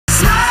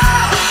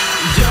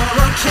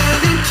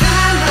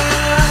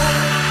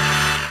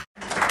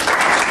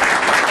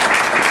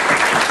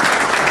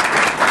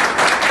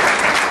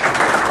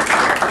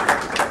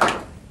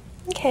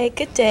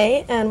Okay, good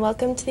day and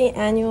welcome to the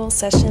annual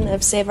session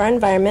of Save Our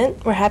Environment.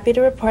 We're happy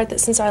to report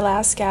that since our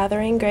last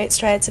gathering, great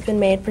strides have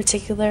been made,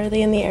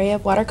 particularly in the area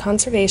of water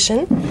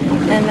conservation,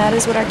 and that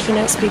is what our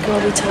keynote speaker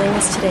will be telling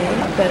us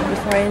today. But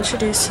before I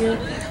introduce you,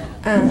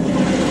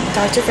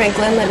 Dr.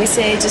 Franklin, let me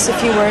say just a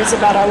few words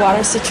about our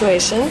water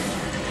situation.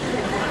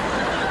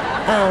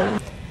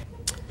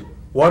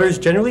 Water is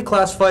generally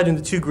classified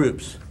into two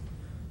groups: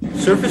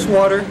 surface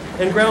water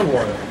and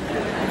groundwater.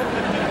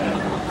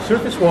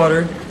 Surface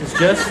water is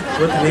just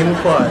what the name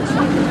implies.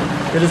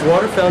 It is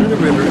water found in a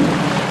river.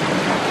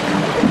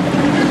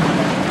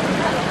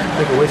 I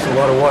think we're wasting a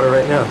lot of water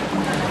right now.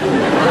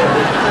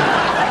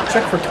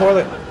 Check for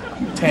toilet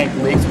tank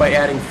leaks by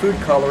adding food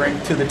coloring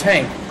to the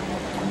tank.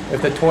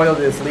 If the toilet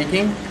is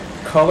leaking,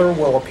 color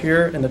will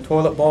appear in the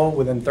toilet bowl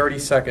within 30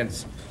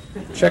 seconds.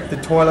 Check the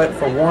toilet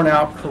for worn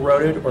out,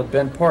 corroded, or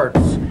bent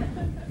parts.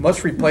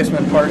 Most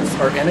replacement parts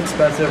are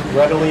inexpensive,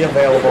 readily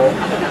available,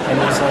 and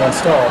easily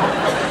installed.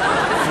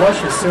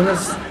 Flush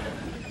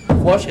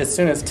as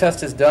soon as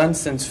test is done,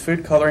 since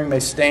food coloring may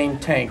stain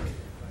tank.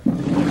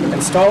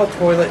 Install a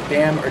toilet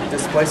dam or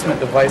displacement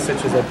device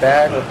such as a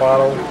bag or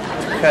bottle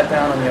to cut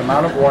down on the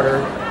amount of water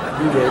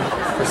needed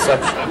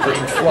for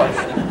each flush.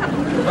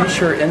 Be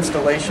sure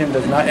installation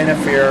does not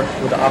interfere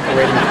with the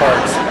operating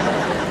parts.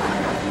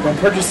 When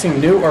purchasing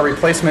new or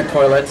replacement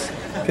toilets,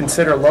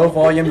 consider low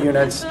volume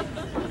units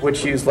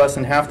which use less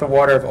than half the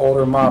water of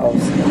older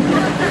models.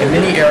 In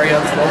many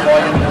areas, low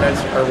volume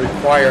units are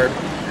required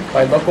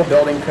by local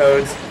building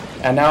codes.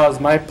 And now it's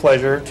my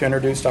pleasure to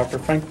introduce Dr.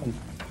 Franklin.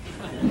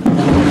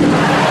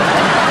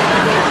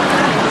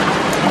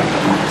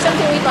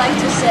 Something we'd like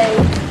to say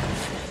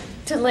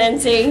to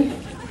Lindsay.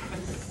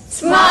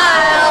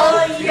 Smile!